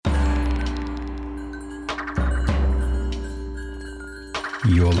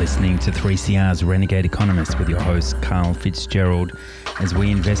You're listening to 3CR's Renegade Economist with your host, Carl Fitzgerald, as we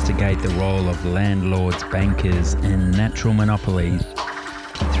investigate the role of landlords, bankers, and natural monopolies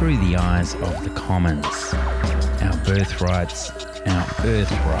through the eyes of the commons. Our birthrights, our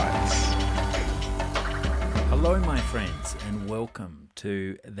earthrights. Hello, my friends, and welcome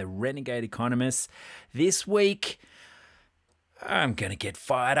to the Renegade Economist. This week, I'm going to get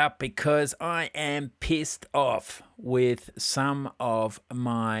fired up because I am pissed off with some of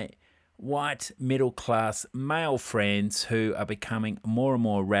my white middle-class male friends who are becoming more and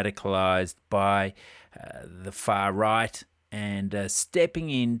more radicalized by the far right and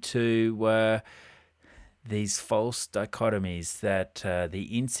stepping into these false dichotomies that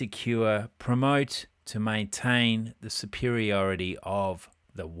the insecure promote to maintain the superiority of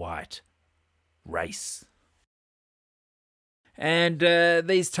the white race. And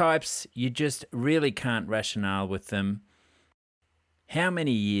these types, you just really can't rationale with them. How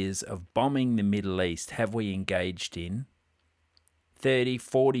many years of bombing the Middle East have we engaged in? 30,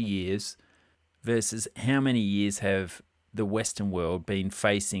 40 years versus how many years have the Western world been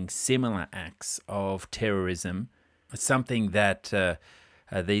facing similar acts of terrorism? Something that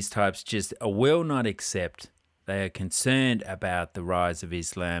these types just will not accept. They are concerned about the rise of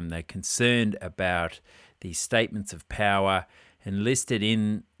Islam. They're concerned about the statements of power enlisted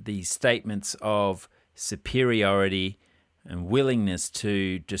in the statements of superiority and willingness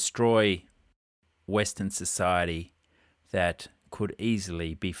to destroy Western society that could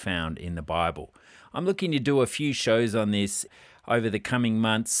easily be found in the Bible. I'm looking to do a few shows on this over the coming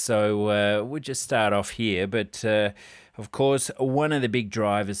months, so we'll just start off here. But of course, one of the big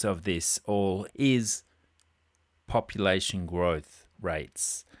drivers of this all is population growth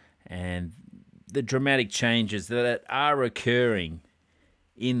rates and the dramatic changes that are occurring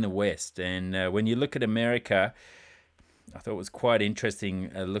in the West. And when you look at America, I thought it was quite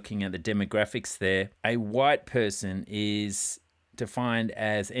interesting looking at the demographics there. A white person is defined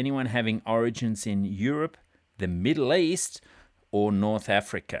as anyone having origins in Europe, the Middle East, or North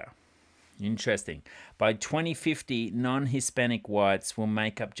Africa. Interesting. By 2050, non-Hispanic whites will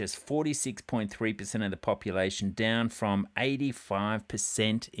make up just 46.3% of the population, down from 85%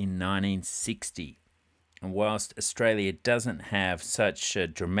 in 1960. And whilst Australia doesn't have such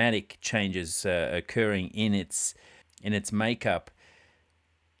dramatic changes occurring in its makeup,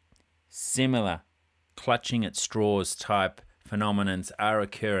 similar clutching at straws type phenomenons are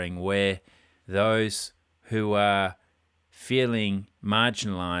occurring where those who are feeling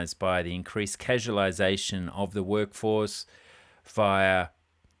marginalized by the increased casualization of the workforce via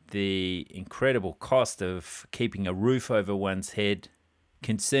the incredible cost of keeping a roof over one's head,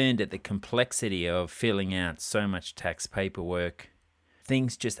 concerned at the complexity of filling out so much tax paperwork,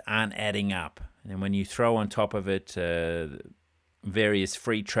 things just aren't adding up. And when you throw on top of it various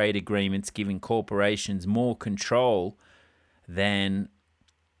free trade agreements giving corporations more control than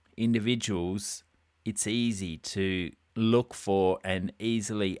individuals, it's easy to look for an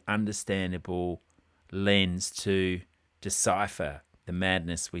easily understandable lens to decipher the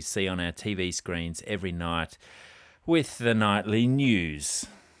madness we see on our TV screens every night with the nightly news.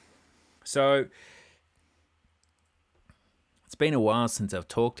 So it's been a while since I've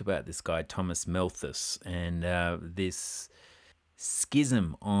talked about this guy, Thomas Malthus, and this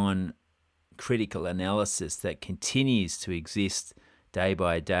schism on critical analysis that continues to exist day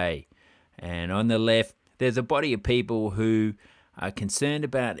by day. And on the left, there's a body of people who are concerned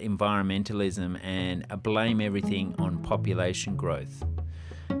about environmentalism and blame everything on population growth.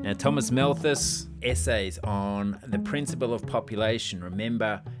 Now, Thomas Malthus' essays on the principle of population,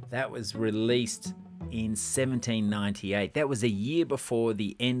 remember, that was released in 1798. That was a year before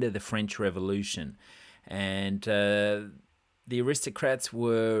the end of the French Revolution. And the aristocrats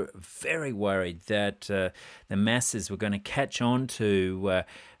were very worried that the masses were going to catch on to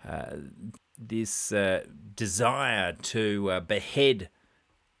this desire to behead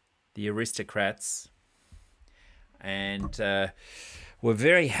the aristocrats, and we're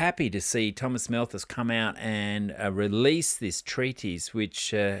very happy to see Thomas Malthus come out and release this treatise,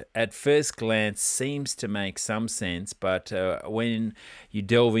 which at first glance seems to make some sense, but when you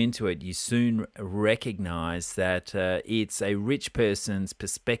delve into it, you soon recognize that it's a rich person's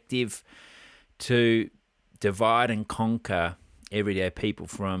perspective to divide and conquer everyday people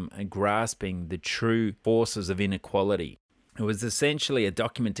from grasping the true forces of inequality. It was essentially a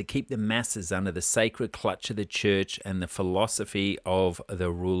document to keep the masses under the sacred clutch of the church and the philosophy of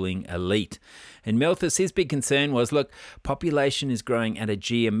the ruling elite. And Malthus, his big concern was, look, population is growing at a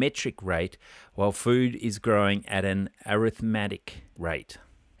geometric rate while food is growing at an arithmetic rate.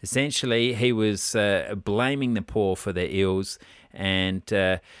 Essentially, he was blaming the poor for their ills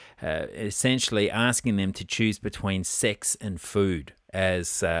and essentially asking them to choose between sex and food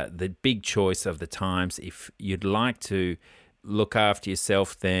as the big choice of the times. If you'd like to look after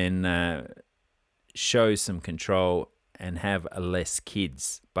yourself, then show some control and have less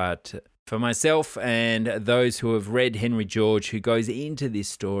kids. But for myself and those who have read Henry George, who goes into this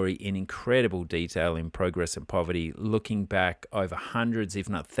story in incredible detail in Progress and Poverty, looking back over hundreds, if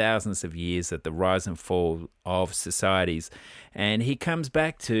not thousands of years at the rise and fall of societies. And he comes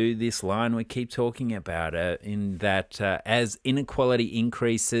back to this line we keep talking about, in that as inequality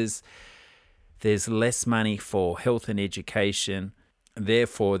increases, there's less money for health and education.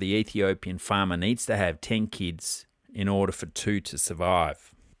 Therefore, the Ethiopian farmer needs to have 10 kids in order for 2 to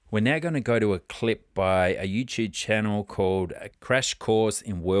survive. We're now going to go to a clip by a YouTube channel called Crash Course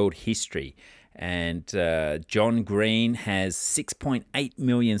in World History. And John Green has 6.8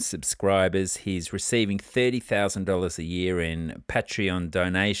 million subscribers. He's receiving $30,000 a year in Patreon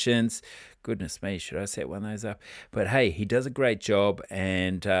donations. Goodness me, should I set one of those up? But hey, he does a great job,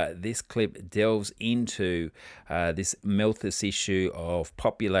 and this clip delves into this Malthus issue of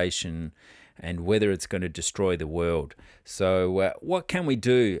population and whether it's going to destroy the world. So what can we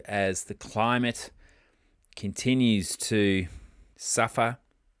do as the climate continues to suffer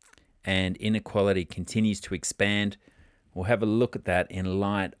and inequality continues to expand? We'll have a look at that in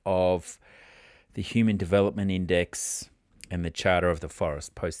light of the Human Development Index and the Charter of the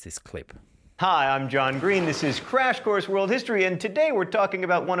Forest. Post this clip. Hi, I'm John Green. This is Crash Course World History, and today we're talking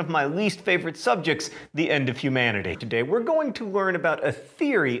about one of my least favorite subjects, the end of humanity. Today we're going to learn about a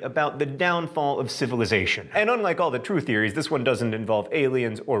theory about the downfall of civilization. And unlike all the true theories, this one doesn't involve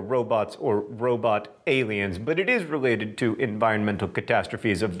aliens or robot aliens, but it is related to environmental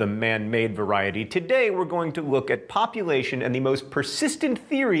catastrophes of the man-made variety. Today we're going to look at population and the most persistent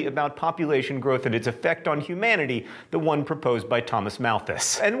theory about population growth and its effect on humanity, the one proposed by Thomas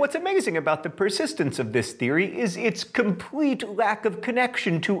Malthus. And what's amazing about the persistence of this theory is its complete lack of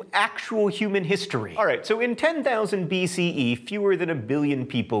connection to actual human history. Alright, so in 10,000 BCE, fewer than 1 billion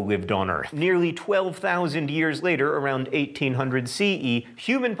people lived on Earth. Nearly 12,000 years later, around 1800 CE,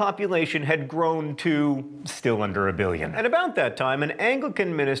 human population had grown to still under 1 billion. And about that time, an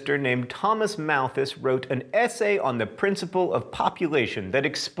Anglican minister named Thomas Malthus wrote an essay on the principle of population that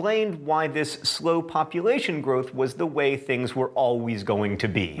explained why this slow population growth was the way things were always going to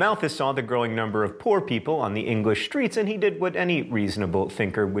be. Malthus saw the growing number of poor people on the English streets, and he did what any reasonable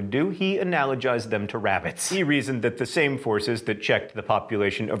thinker would do. He analogized them to rabbits. He reasoned that the same forces that checked the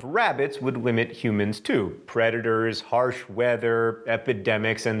population of rabbits would limit humans too: predators, harsh weather,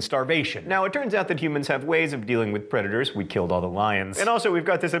 epidemics, and starvation. Now, it turns out that humans have ways of dealing with predators. We killed all the lions. And also, we've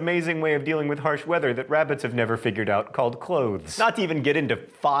got this amazing way of dealing with harsh weather that rabbits have never figured out, called clothes. Not to even get into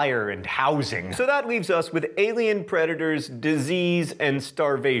fire and housing. So that leaves us with alien predators, disease, and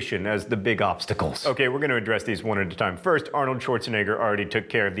starvation as the big obstacles. Okay, we're going to address these one at a time. First, Arnold Schwarzenegger already took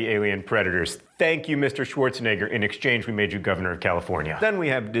care of the alien predators. Thank you, Mr. Schwarzenegger. In exchange, we made you governor of California. Then we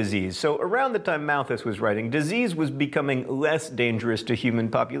have disease. So around the time Malthus was writing, disease was becoming less dangerous to human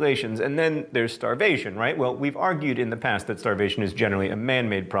populations. And then there's starvation, right? Well, we've argued in the past that starvation is generally a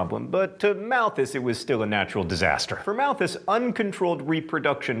man-made problem, but to Malthus, it was still a natural disaster. For Malthus, uncontrolled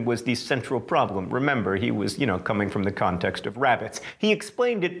reproduction was the central problem. Remember, he was, coming from the context of rabbits. He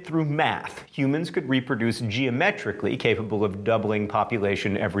explained it through math. Humans could reproduce geometrically, capable of doubling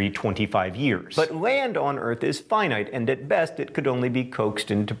population every 25 years. But land on Earth is finite, and at best it could only be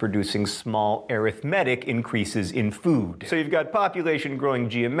coaxed into producing small arithmetic increases in food. So you've got population growing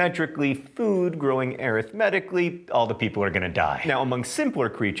geometrically, food growing arithmetically, all the people are gonna die. Now, among simpler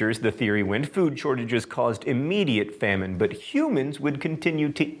creatures, the theory went, food shortages caused immediate famine, but humans would continue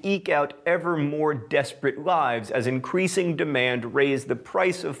to eke out ever more desperate lives as increasing demand raised the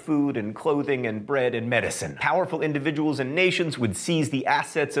price of food and clothing and bread and medicine. Powerful individuals and nations would seize the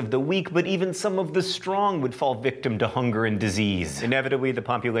assets of the weak, but even some of the strong would fall victim to hunger and disease. Inevitably, the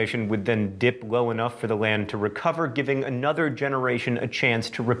population would then dip low enough for the land to recover, giving another generation a chance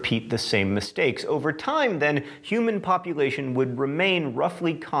to repeat the same mistakes. Over time, then, human population would remain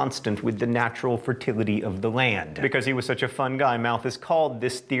roughly constant with the natural fertility of the land. Because he was such a fun guy, Malthus called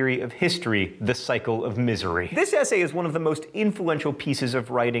this theory of history the cycle of misery. This essay is one of the most influential pieces of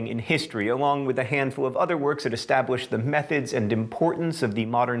writing in history, along with a handful of other works that established the methods and importance of the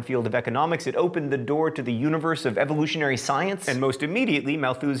modern field of economics. economics, it opened the door to the universe of evolutionary science, and most immediately,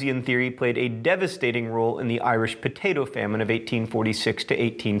 Malthusian theory played a devastating role in the Irish potato famine of 1846 to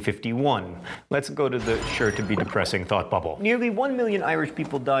 1851. Let's go to the sure-to-be-depressing thought bubble. Nearly 1 million Irish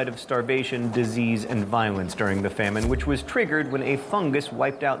people died of starvation, disease, and violence during the famine, which was triggered when a fungus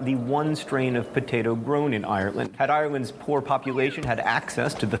wiped out the one strain of potato grown in Ireland. Had Ireland's poor population had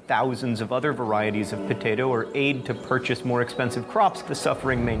access to the thousands of other varieties of potato or aid to purchase more expensive crops, the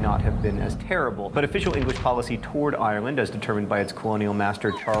suffering may not have been as terrible. But official English policy toward Ireland, as determined by its colonial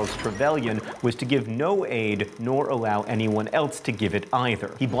master Charles Trevelyan, was to give no aid nor allow anyone else to give it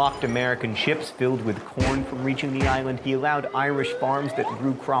either. He blocked American ships filled with corn from reaching the island. He allowed Irish farms that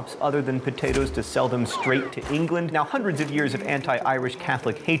grew crops other than potatoes to sell them straight to England. Now, hundreds of years of anti-Irish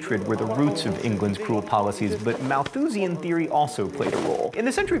Catholic hatred were the roots of England's cruel policies, but Malthusian theory also played a role. In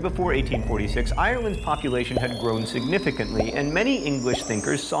the century before 1846, Ireland's population had grown significantly, and many English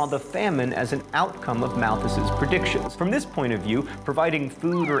thinkers saw the famine as an outcome of Malthus's predictions. From this point of view, providing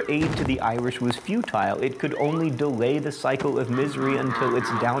food or aid to the Irish was futile. It could only delay the cycle of misery until its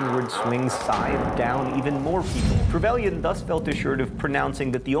downward swing scythed down even more people. Trevelyan thus felt assured of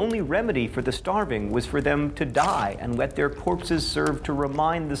pronouncing that the only remedy for the starving was for them to die and let their corpses serve to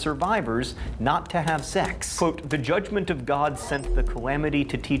remind the survivors not to have sex. Quote, "The judgment of God sent the calamity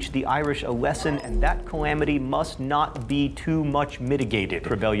to teach the Irish a lesson, and that calamity must not be too much mitigated,"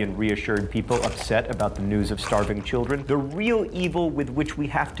 Trevelyan reassured people upset about the news of starving children. "The real evil with which we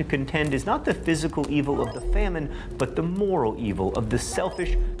have to contend is not the physical evil of the famine, but the moral evil of the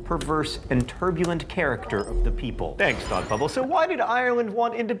selfish, perverse, and turbulent character of the people." Thanks, Thought Bubble. So why did Ireland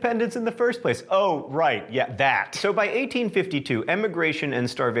want independence in the first place? Oh, right, yeah, that. So by 1852, emigration and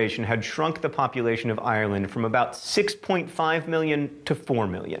starvation had shrunk the population of Ireland from about 6.5 million to 4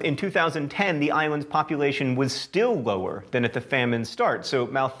 million. In 2010, the island's population was still lower than at the famine's start, so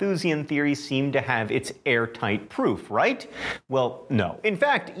Malthusian theory seemed to have its airtight proof, right? Well, no. In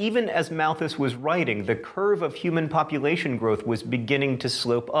fact, even as Malthus was writing, the curve of human population growth was beginning to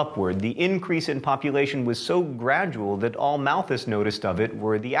slope upward. The increase in population was so gradual that all Malthus noticed of it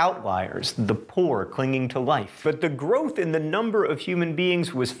were the outliers, the poor clinging to life. But the growth in the number of human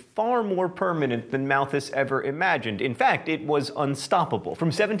beings was far more permanent than Malthus ever imagined. In fact, it was unstoppable.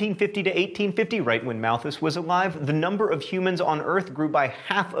 From 1750 to 1850, right when Malthus was alive, the number of humans on Earth grew by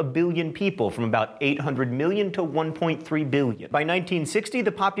 500 million people, from about 800 million to 1.3 billion. By 1960,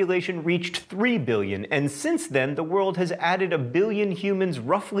 the population reached 3 billion, and since then, the world has added 1 billion humans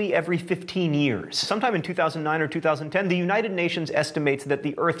roughly every 15 years. Sometime in 2009 or 2010, the United Nations estimates that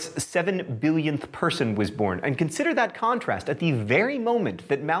the Earth's 7 billionth person was born. And consider that contrast. At the very moment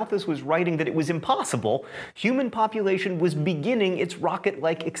that Malthus was writing that it was impossible, human population was beginning its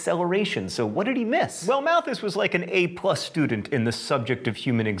rocket-like acceleration. So what did he miss? Well, Malthus was like an A+ student in the subject of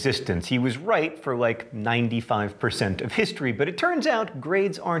human existence. He was right for like 95% of history, but it turns out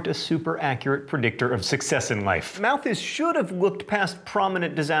grades aren't a super accurate predictor of success in life. Malthus should have looked past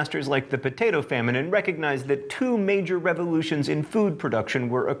prominent disasters like the potato famine and recognized that two major revolutions in food production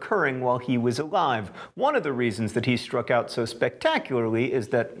were occurring while he was alive. One of the reasons that he struck out so spectacularly is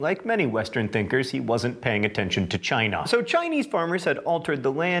that, like many Western thinkers, he wasn't paying attention to China. So Chinese farmers had altered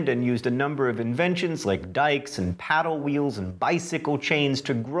the land and used a number of inventions like dikes and paddle wheels and bicycle chains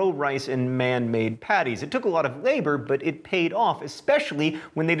to grow rice in man-made paddies. It took a lot of labor, but it paid off, especially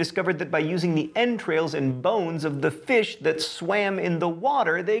when they discovered that by using the entrails and bones of the fish that swam in the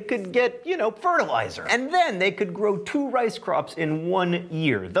water, they could get, fertilizer. And then they could grow 2 rice crops in 1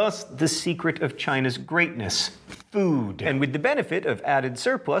 year. Thus, the secret of China's greatness: food. And with the benefit of added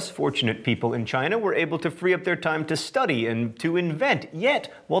surplus, fortunate people in China were able to free up their time to study and to invent.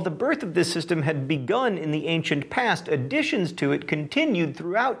 Yet, while the birth of this system had begun in the ancient past, additions to it continued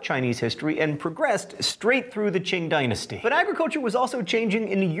throughout Chinese history and progressed straight through the Qing dynasty. But agriculture was also changing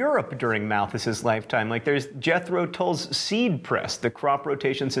in Europe during Malthus's lifetime. Like there's Jethro Tull's seed press, the crop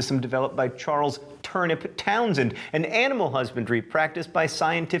rotation system developed by Charles Turnip Townsend, and animal husbandry practiced by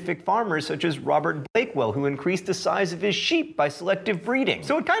scientific farmers such as Robert Blakewell, who increased the size of his sheep by selective breeding.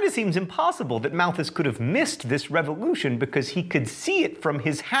 So it kind of seems impossible that Malthus could have missed this revolution because he could see it from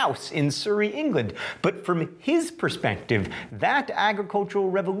his house in Surrey, England. But from his perspective, that agricultural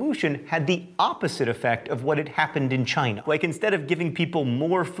revolution had the opposite effect of what had happened in China. Like instead of giving people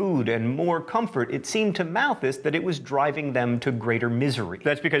more food and more comfort, it seemed to Malthus that it was driving them to greater misery.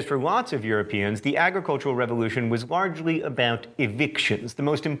 That's because for lots of Europeans, the agricultural revolution was largely about evictions. The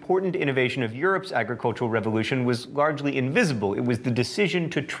most important innovation of Europe's agricultural revolution was was largely invisible. It was the decision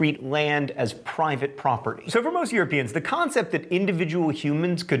to treat land as private property. So for most Europeans, the concept that individual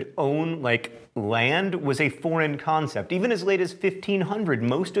humans could own, land was a foreign concept. Even as late as 1500,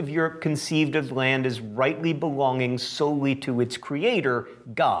 most of Europe conceived of land as rightly belonging solely to its creator,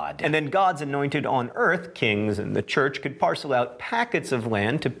 God. And then gods anointed on earth, kings and the church, could parcel out packets of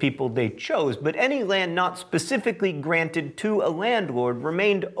land to people they chose, but any land not specifically granted to a landlord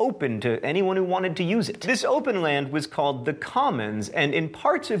remained open to anyone who wanted to use it. This open land was called the commons, and in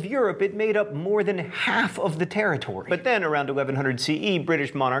parts of Europe it made up more than half of the territory. But then, around 1100 CE,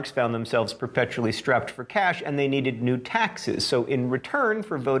 British monarchs found themselves perpetually strapped for cash, and they needed new taxes. So in return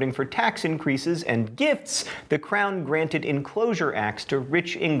for voting for tax increases and gifts, the crown granted enclosure acts to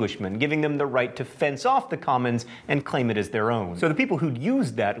rich Englishmen, giving them the right to fence off the commons and claim it as their own. So the people who'd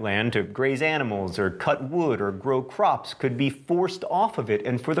used that land to graze animals or cut wood or grow crops could be forced off of it,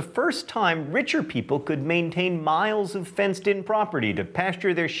 and for the first time, richer people could maintain miles of fenced-in property to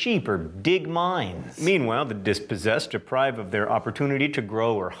pasture their sheep or dig mines. Meanwhile, the dispossessed, deprived of their opportunity to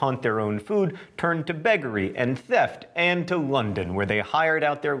grow or hunt their own food, turned to beggary and theft, and to London, where they hired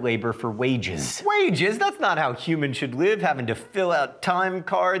out their labor for wages. Wages? That's not how humans should live, having to fill out time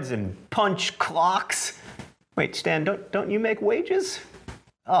cards and punch clocks. Wait, Stan, don't you make wages?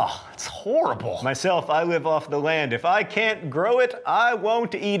 Oh, it's horrible. Myself, I live off the land. If I can't grow it, I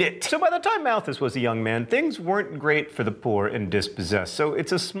won't eat it. So by the time Malthus was a young man, things weren't great for the poor and dispossessed. So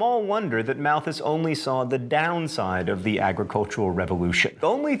it's a small wonder that Malthus only saw the downside of the agricultural revolution.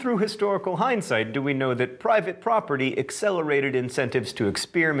 Only through historical hindsight do we know that private property accelerated incentives to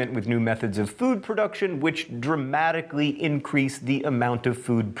experiment with new methods of food production, which dramatically increased the amount of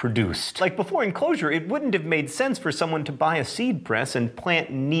food produced. Like before enclosure, it wouldn't have made sense for someone to buy a seed press and plant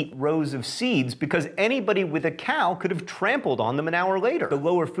neat rows of seeds because anybody with a cow could have trampled on them an hour later. The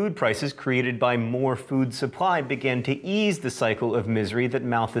lower food prices created by more food supply began to ease the cycle of misery that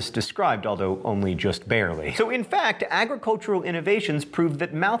Malthus described, although only just barely. So in fact, agricultural innovations proved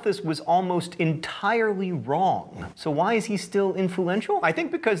that Malthus was almost entirely wrong. So why is he still influential? I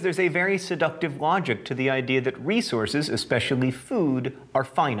think because there's a very seductive logic to the idea that resources, especially food, are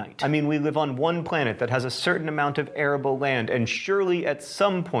finite. I mean, we live on one planet that has a certain amount of arable land, and surely at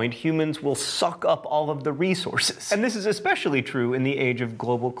some point humans will suck up all of the resources. And this is especially true in the age of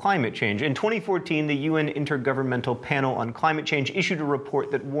global climate change. In 2014, the UN Intergovernmental Panel on Climate Change issued a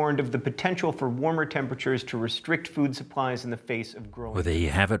report that warned of the potential for warmer temperatures to restrict food supplies in the face of growing. Well, there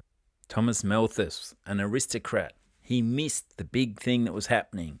you have it. Thomas Malthus, an aristocrat. He missed the big thing that was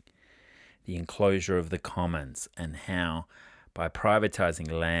happening, the enclosure of the commons, and how by privatizing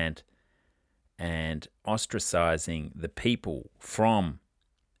land and ostracizing the people from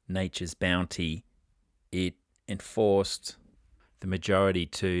nature's bounty, it enforced the majority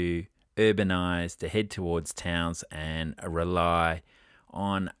to urbanize, to head towards towns and rely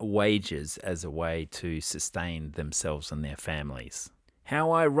on wages as a way to sustain themselves and their families.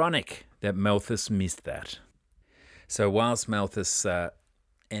 How ironic that Malthus missed that. So whilst Malthus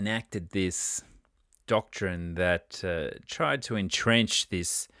enacted this doctrine that tried to entrench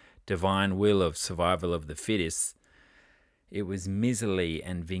this divine will of survival of the fittest, it was miserly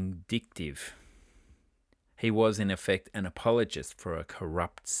and vindictive. He was, in effect, an apologist for a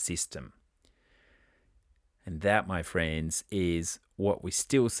corrupt system. And that, my friends, is what we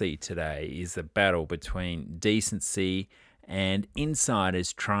still see today, is a battle between decency and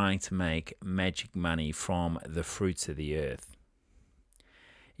insiders trying to make magic money from the fruits of the earth.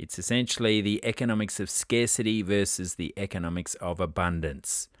 It's essentially the economics of scarcity versus the economics of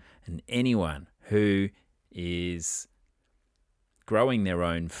abundance. And anyone who is growing their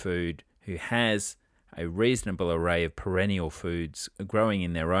own food, who has a reasonable array of perennial foods growing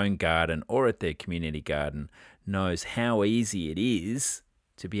in their own garden or at their community garden, knows how easy it is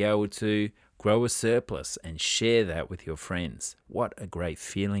to be able to grow a surplus and share that with your friends. What a great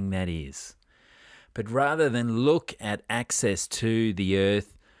feeling that is. But rather than look at access to the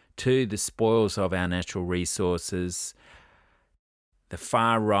earth, to the spoils of our natural resources, the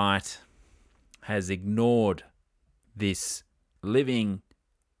far right has ignored this living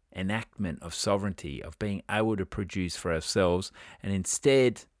enactment of sovereignty, of being able to produce for ourselves, and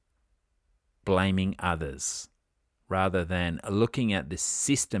instead blaming others. Rather than looking at the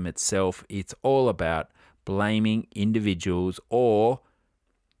system itself, it's all about blaming individuals, or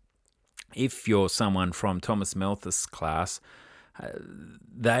if you're someone from Thomas Malthus' class,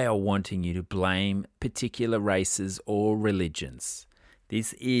 they are wanting you to blame particular races or religions.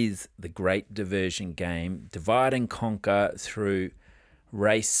 This is the great diversion game, divide and conquer through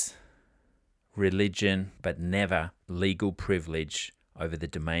race, religion, but never legal privilege over the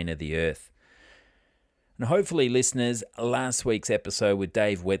domain of the earth. And hopefully, listeners, last week's episode with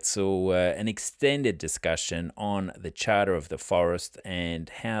Dave Wetzel, an extended discussion on the Charter of the Forest and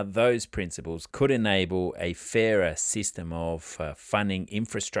how those principles could enable a fairer system of funding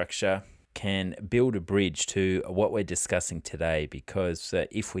infrastructure, can build a bridge to what we're discussing today, because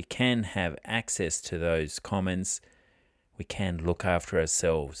if we can have access to those commons, we can look after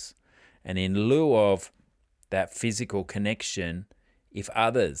ourselves. And in lieu of that physical connection, if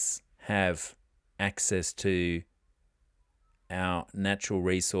others have access to our natural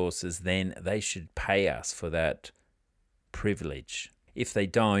resources, then they should pay us for that privilege. If they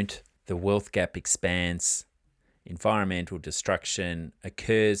don't, the wealth gap expands. Environmental destruction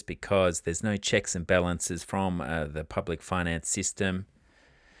occurs because there's no checks and balances from the public finance system.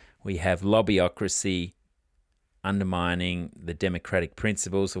 We have lobbyocracy undermining the democratic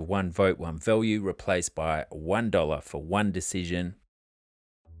principles of one vote, one value, replaced by $1 for one decision.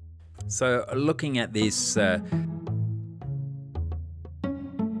 So looking at this from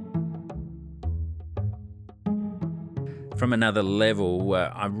another level,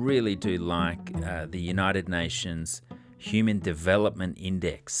 I really do like the United Nations Human Development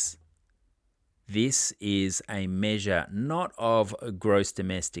Index. This is a measure not of a gross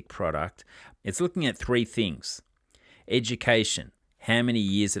domestic product. It's looking at three things. Education. How many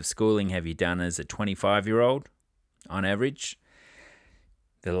years of schooling have you done as a 25-year-old on average?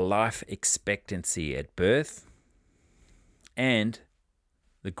 The life expectancy at birth, and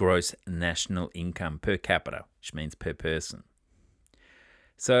the gross national income per capita, which means per person.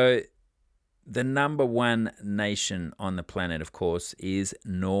 So the number one nation on the planet, of course, is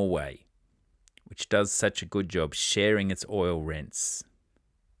Norway, which does such a good job sharing its oil rents.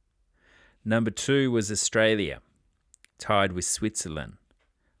 Number two was Australia, tied with Switzerland.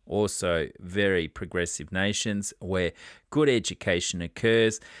 Also very progressive nations where good education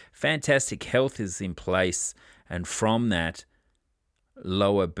occurs, fantastic health is in place, and from that,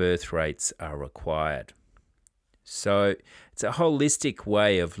 lower birth rates are required. So it's a holistic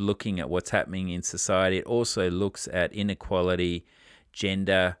way of looking at what's happening in society. It also looks at inequality,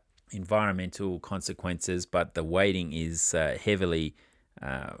 gender, environmental consequences, but the weighting is heavily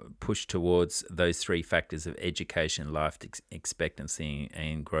pushed towards those three factors of education, life expectancy,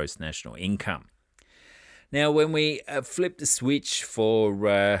 and gross national income. Now, when we flip the switch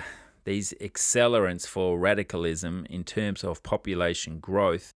for these accelerants for radicalism in terms of population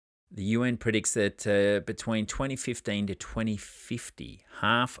growth, the UN predicts that between 2015 to 2050,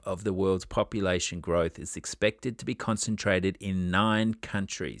 half of the world's population growth is expected to be concentrated in 9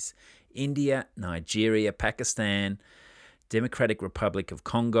 countries: India, Nigeria, Pakistan, Democratic Republic of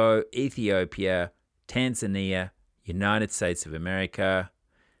Congo, Ethiopia, Tanzania, United States of America,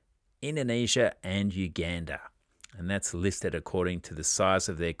 Indonesia, and Uganda. And that's listed according to the size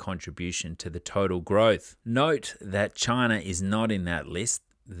of their contribution to the total growth. Note that China is not in that list.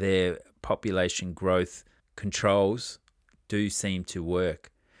 Their population growth controls do seem to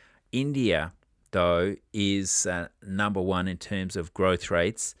work. India, though, is number one in terms of growth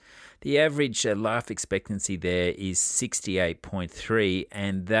rates. The average life expectancy there is 68.3,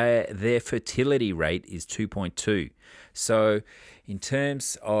 and their fertility rate is 2.2. So in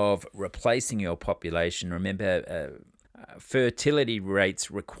terms of replacing your population, remember fertility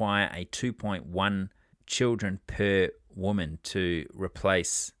rates require a 2.1 children per woman to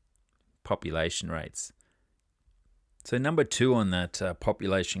replace population rates. So number 2 on that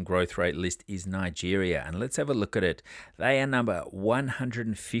population growth rate list is Nigeria, and let's have a look at it. They are number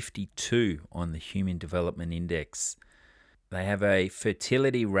 152 on the Human Development Index. They have a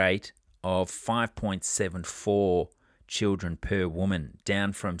fertility rate of 5.74 children per woman,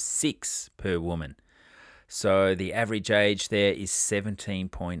 down from 6 per woman. So the average age there is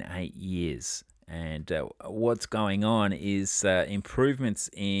 17.8 years. And what's going on is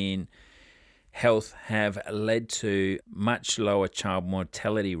improvements in health have led to much lower child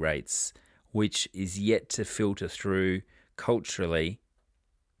mortality rates, which is yet to filter through culturally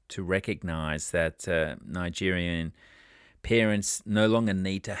to recognize that Nigerian parents no longer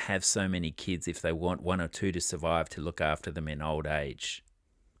need to have so many kids if they want 1 or 2 to survive to look after them in old age.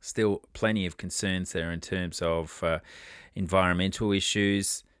 Still plenty of concerns there in terms of environmental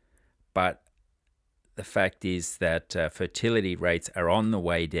issues, but the fact is that fertility rates are on the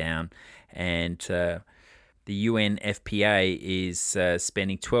way down, and the UNFPA is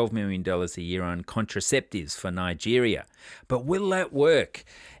spending $12 million a year on contraceptives for Nigeria. But will that work?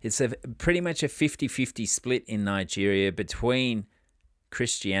 It's pretty much a 50-50 split in Nigeria between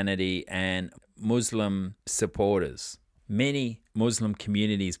Christianity and Muslim supporters. Many Muslim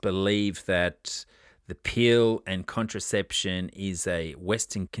communities believe that The pill and contraception is a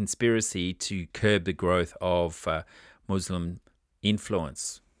Western conspiracy to curb the growth of Muslim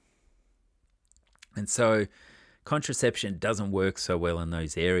influence. And so contraception doesn't work so well in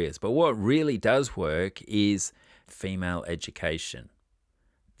those areas. But what really does work is female education.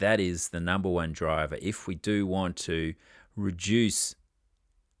 That is the number one driver. If we do want to reduce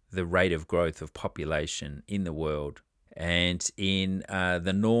the rate of growth of population in the world. And in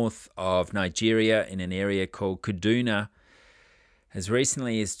the north of Nigeria, in an area called Kaduna, as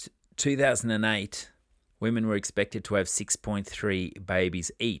recently as 2008, women were expected to have 6.3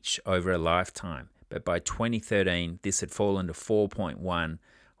 babies each over a lifetime. But by 2013, this had fallen to 4.1,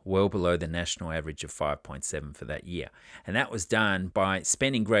 well below the national average of 5.7 for that year. And that was done by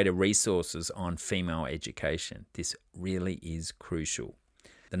spending greater resources on female education. This really is crucial.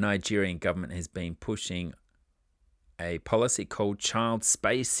 The Nigerian government has been pushing a policy called child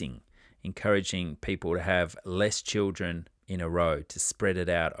spacing, encouraging people to have less children in a row to spread it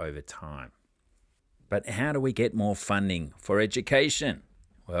out over time. But how do we get more funding for education?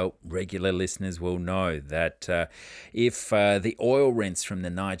 Well, regular listeners will know that if the oil rents from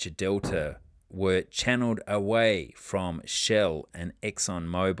the Niger Delta were channeled away from Shell and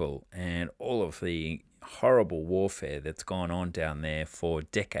ExxonMobil and all of the horrible warfare that's gone on down there for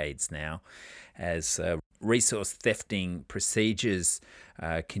decades now, as resource thefting procedures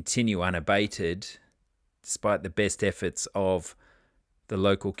continue unabated, despite the best efforts of the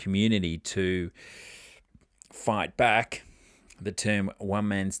local community to fight back. The term one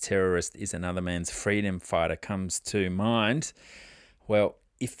man's terrorist is another man's freedom fighter comes to mind. Well,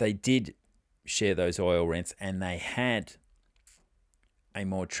 if they did share those oil rents and they had a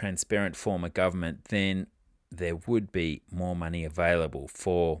more transparent form of government, then there would be more money available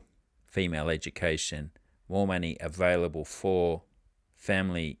for female education, more money available for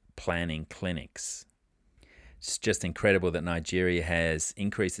family planning clinics. It's just incredible that Nigeria has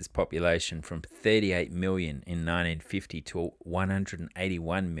increased its population from 38 million in 1950 to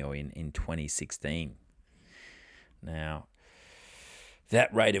 181 million in 2016. Now,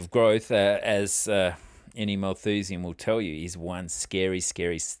 that rate of growth, as any Malthusian will tell you, is one scary,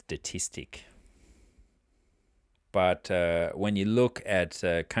 scary statistic. But when you look at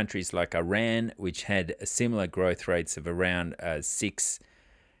countries like Iran, which had similar growth rates of around 6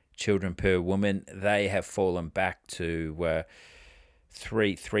 children per woman, they have fallen back to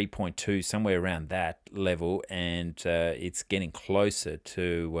 3.2, somewhere around that level, and it's getting closer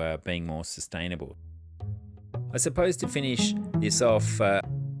to being more sustainable. I suppose to finish this off,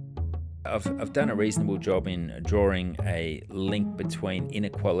 I've done a reasonable job in drawing a link between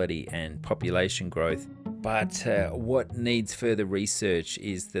inequality and population growth, but what needs further research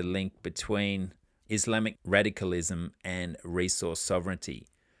is the link between Islamic radicalism and resource sovereignty.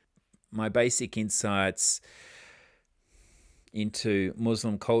 My basic insights into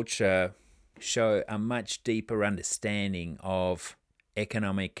Muslim culture show a much deeper understanding of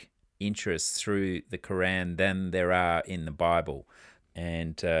economic interests through the Quran than there are in the Bible.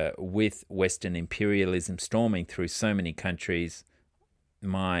 And with Western imperialism storming through so many countries,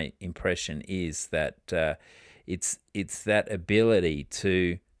 my impression is that it's that ability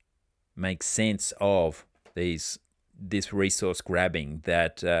to make sense of this resource grabbing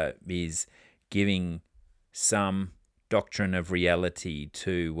that is giving some doctrine of reality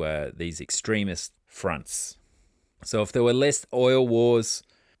to these extremist fronts. So if there were less oil wars,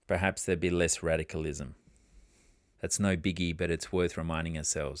 perhaps there'd be less radicalism. That's no biggie, but it's worth reminding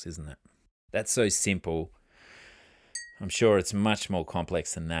ourselves, isn't it? That's so simple. I'm sure it's much more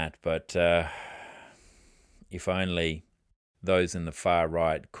complex than that, but if only those in the far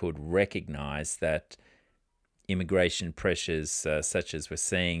right could recognize that immigration pressures, such as we're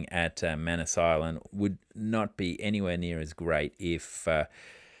seeing at Manus Island, would not be anywhere near as great if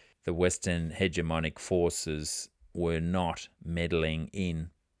the Western hegemonic forces were not meddling in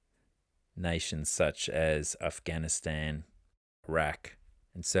nations such as Afghanistan, Iraq,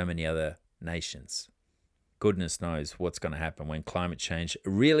 and so many other nations. Goodness knows what's going to happen when climate change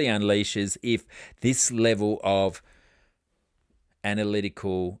really unleashes, if this level of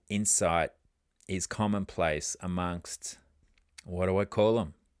analytical insight is commonplace amongst, what do I call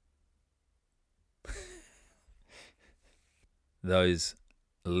them? Those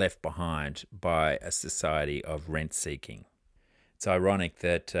left behind by a society of rent-seeking. It's ironic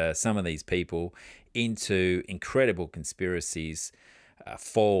that some of these people into incredible conspiracies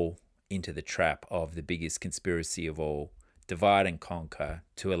fall into the trap of the biggest conspiracy of all, divide and conquer,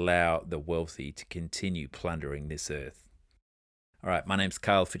 to allow the wealthy to continue plundering this earth. All right, my name's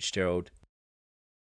Carl Fitzgerald.